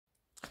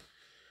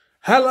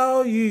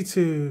Hello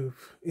YouTube,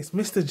 it's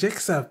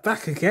Mrjikser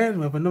back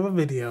again with another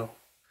video.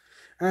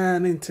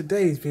 And in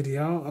today's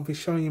video, I'll be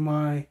showing you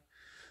my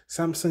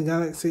Samsung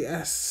Galaxy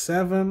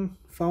S7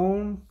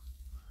 phone.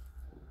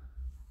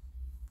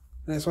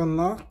 And it's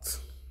unlocked.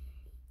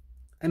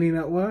 Any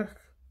network.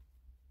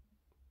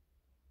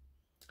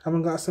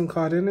 Haven't got a SIM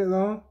card in it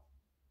though.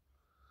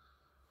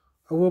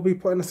 I will be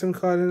putting a SIM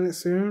card in it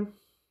soon.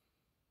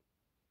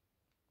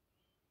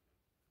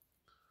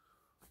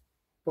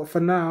 But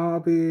for now, I'll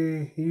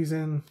be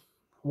using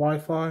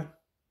Wi-Fi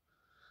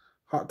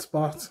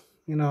hotspot,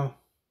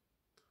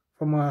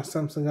 from my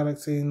Samsung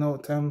Galaxy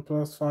Note 10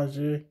 Plus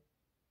 5G.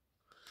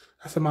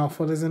 That's a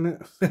mouthful, isn't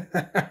it?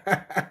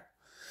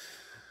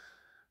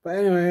 But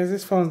anyways,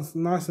 this phone's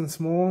nice and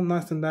small,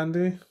 nice and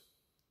dandy.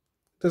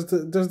 Does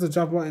the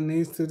job what it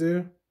needs to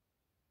do.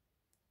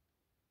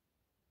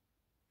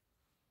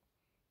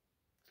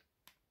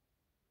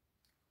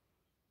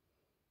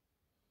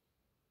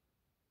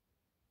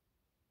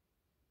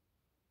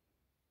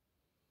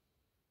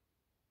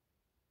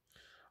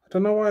 I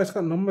don't know why it's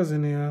got numbers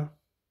in here.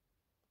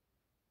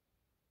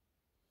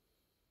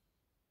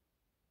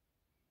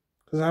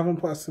 Because I haven't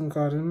put a SIM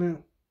card in it.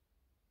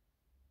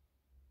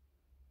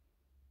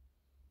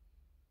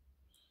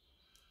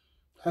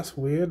 That's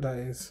weird, that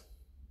is.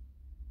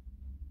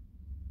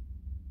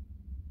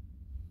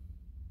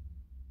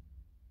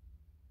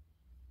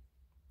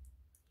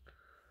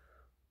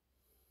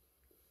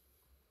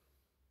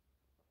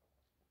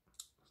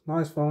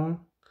 Nice phone.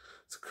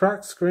 It's a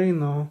cracked screen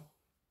though.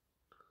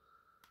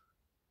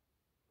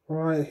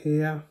 Right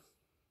here.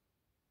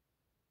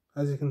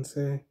 As you can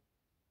see.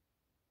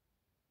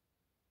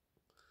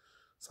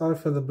 Sorry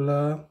for the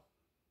blur.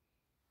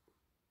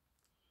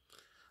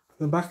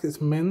 The back is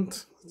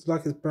mint. It's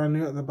like it's brand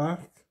new at the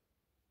back.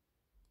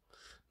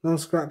 No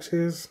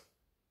scratches.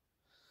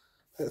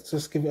 Let's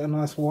just give it a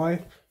nice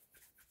wipe.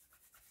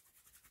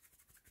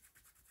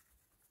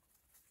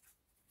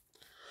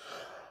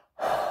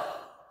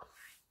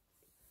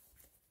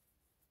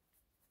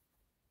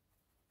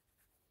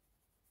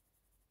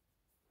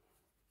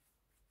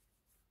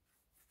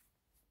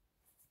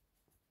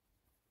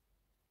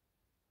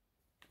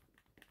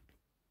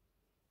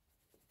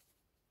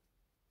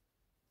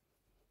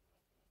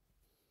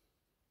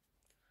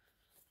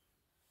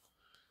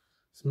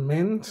 It's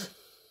mint.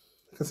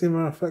 I can see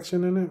my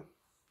reflection in it.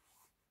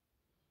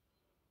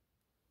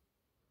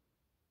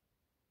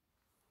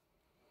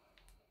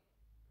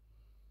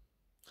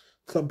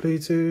 It's got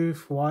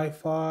Bluetooth,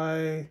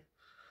 Wi-Fi,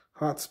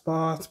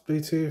 hotspot,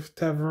 Bluetooth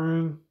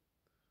tethering,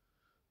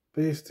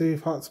 Bluetooth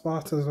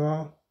hotspot as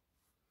well.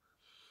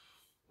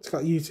 It's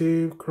got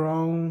YouTube,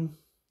 Chrome,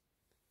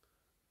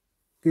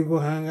 Google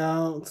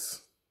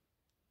Hangouts,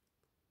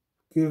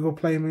 Google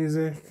Play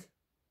Music,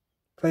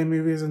 Play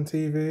Movies and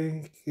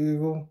TV,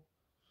 Google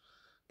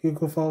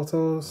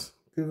Photos,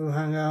 Google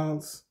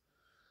Hangouts,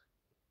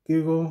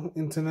 Google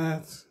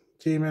Internet,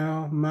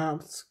 Gmail,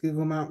 Maps,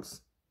 Google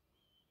Maps,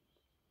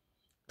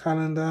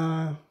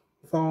 Calendar,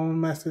 phone,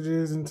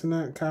 messages,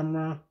 internet,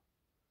 camera.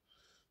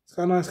 It's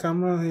got a nice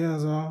camera here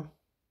as well.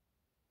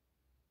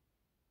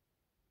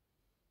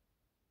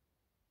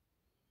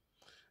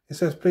 It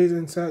says please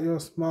insert your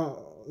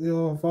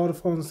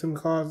Vodafone SIM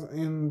card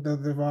in the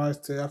device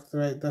to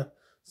activate the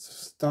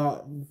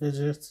start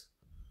widget.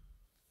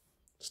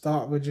 It's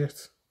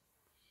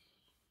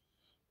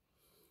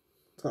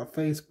got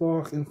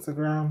Facebook,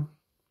 Instagram.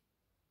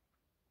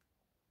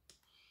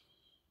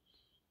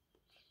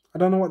 I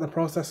don't know what the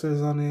processor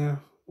is on here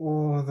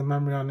or the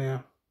memory on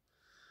here.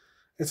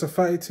 It's a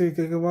 32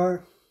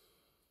 gigabyte.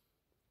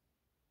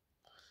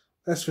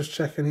 Let's just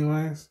check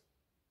anyways.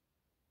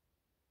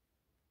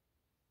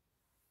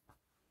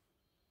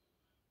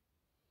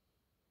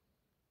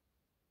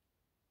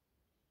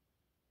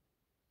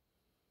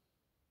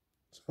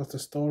 Let's go to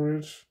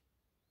storage.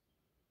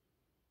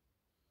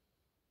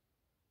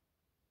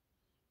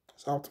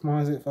 Let's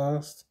optimize it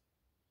first.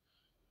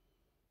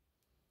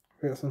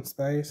 Create some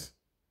space.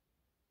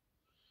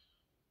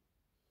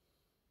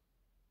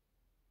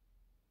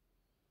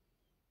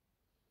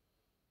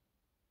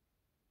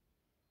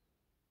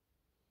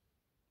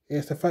 Yeah,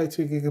 it's a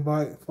 32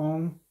 gigabyte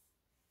phone.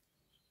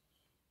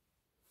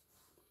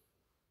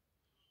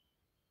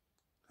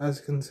 As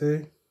you can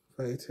see,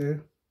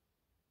 32.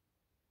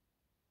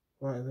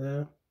 Right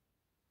there.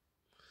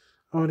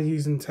 I'm only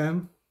using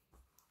 10.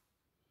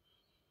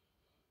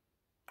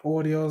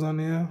 Audio's on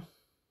here.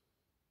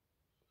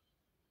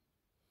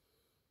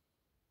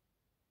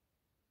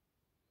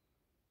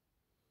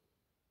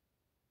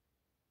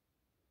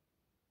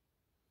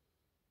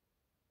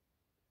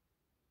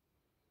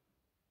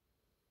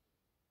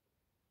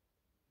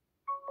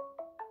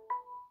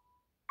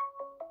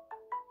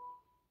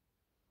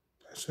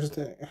 It's just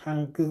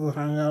a Google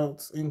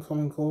Hangouts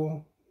incoming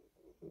call.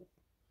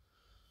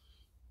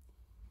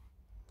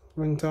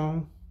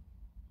 Ringtone.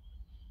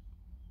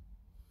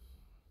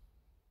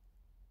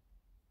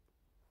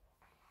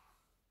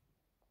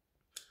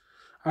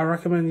 I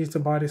recommend you to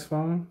buy this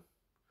phone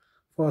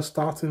for a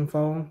starting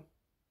phone.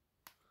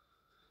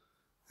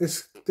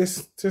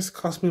 This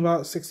cost me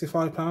about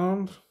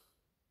 £65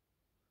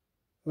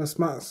 with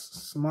a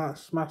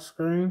smash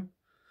screen.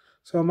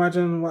 So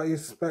imagine what you're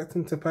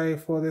expecting to pay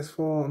for this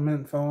for a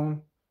mint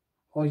phone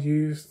or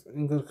used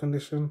in good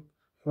condition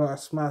without a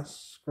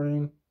smashed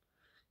screen,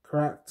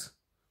 cracked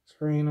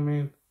screen. I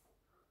mean,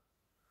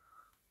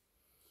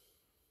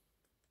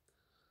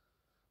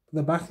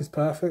 the back is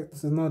perfect.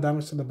 There's no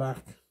damage to the back.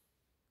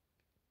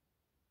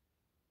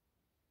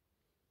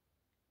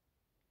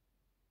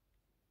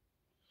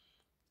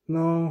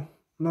 No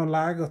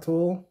lag at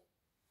all.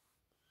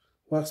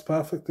 Works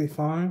perfectly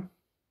fine.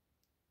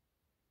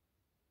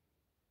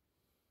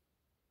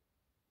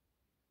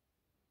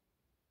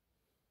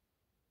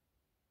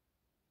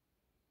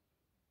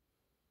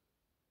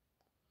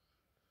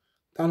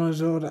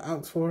 Downloaded all the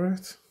apps for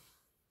it.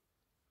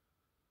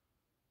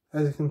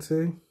 As you can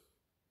see,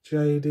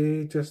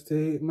 JD, Just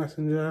Eat,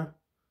 Messenger.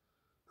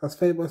 That's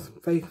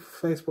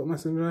Facebook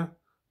Messenger,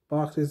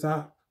 Barclays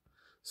app,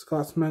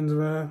 Scott's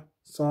Menswear,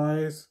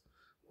 Size,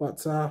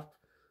 WhatsApp,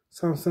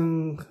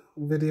 Samsung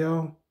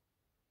Video,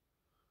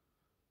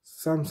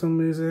 Samsung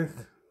Music,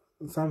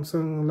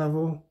 Samsung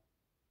Level,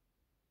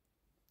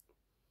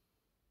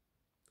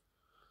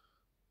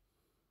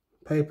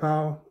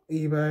 PayPal,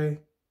 eBay.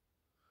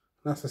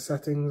 That's the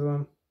settings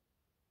one.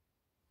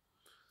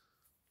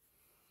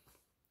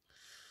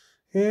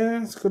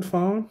 Yeah, it's a good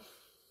phone.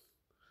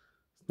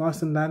 It's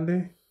nice and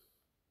dandy.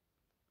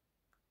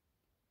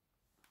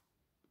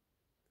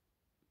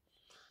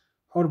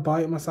 I would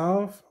buy it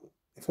myself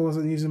if I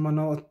wasn't using my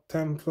Note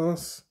 10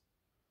 Plus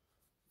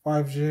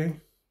 5G.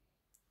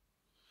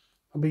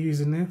 I'll be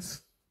using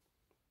this.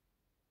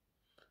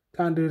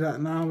 Can't do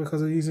that now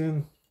because I'm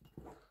using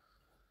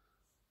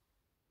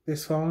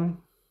this phone,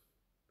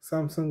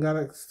 Samsung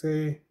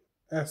Galaxy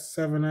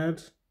S7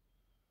 Edge,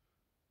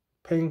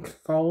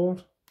 pink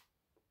gold,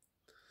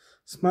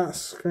 smash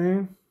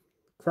screen,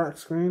 cracked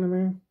screen. I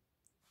mean,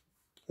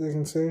 as you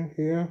can see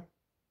here,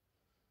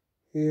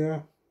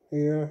 here.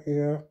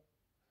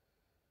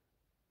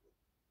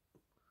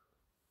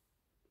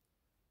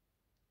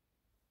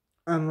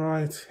 And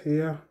right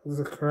here, there's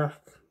a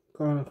crack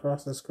going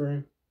across the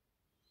screen.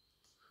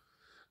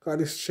 Got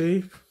this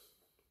cheap,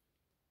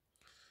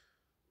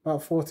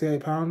 about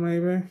 £48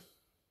 maybe.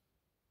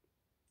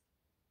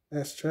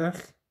 Let's check.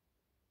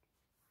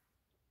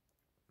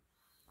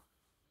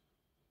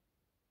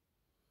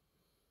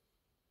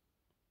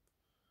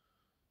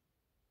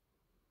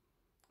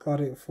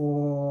 Got it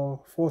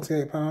for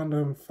 £48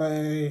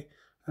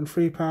 and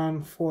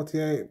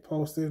 £3.48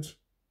 postage.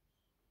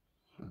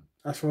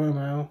 That's Royal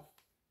Mail.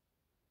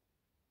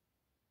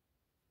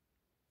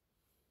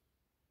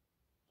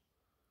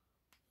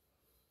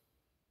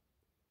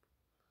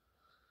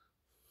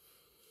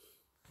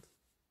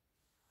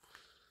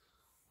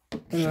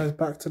 Anyways,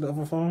 back to the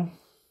other phone.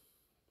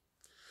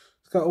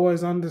 It's got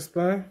always on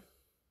display.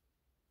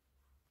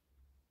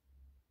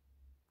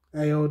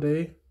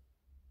 AOD.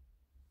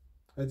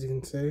 As you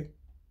can see.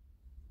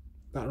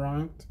 That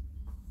rhymed.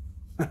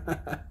 It's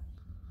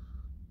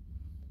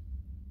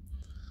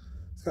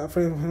got a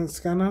fingerprint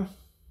scanner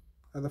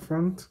at the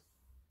front.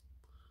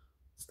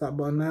 It's that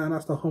button there, and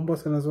that's the home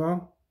button as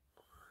well.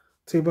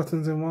 2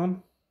 buttons in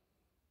one.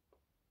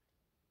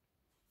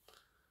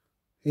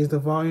 Here's the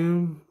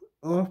volume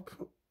up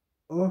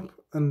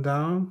and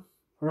down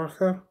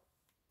rocker.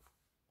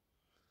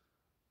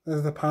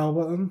 There's the power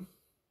button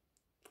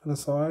on the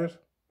side,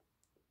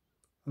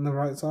 on the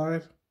right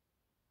side.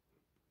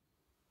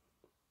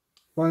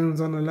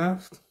 Volume's on the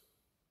left.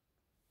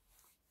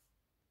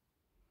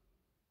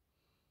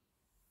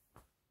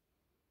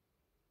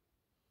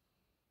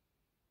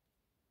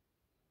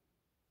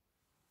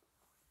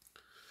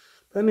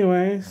 But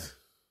anyways,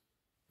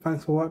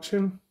 thanks for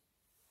watching.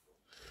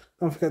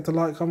 Don't forget to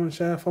like, comment,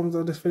 share, thumbs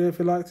up this video if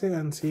you liked it,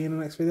 and see you in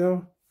the next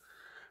video.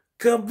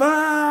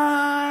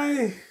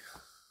 Goodbye!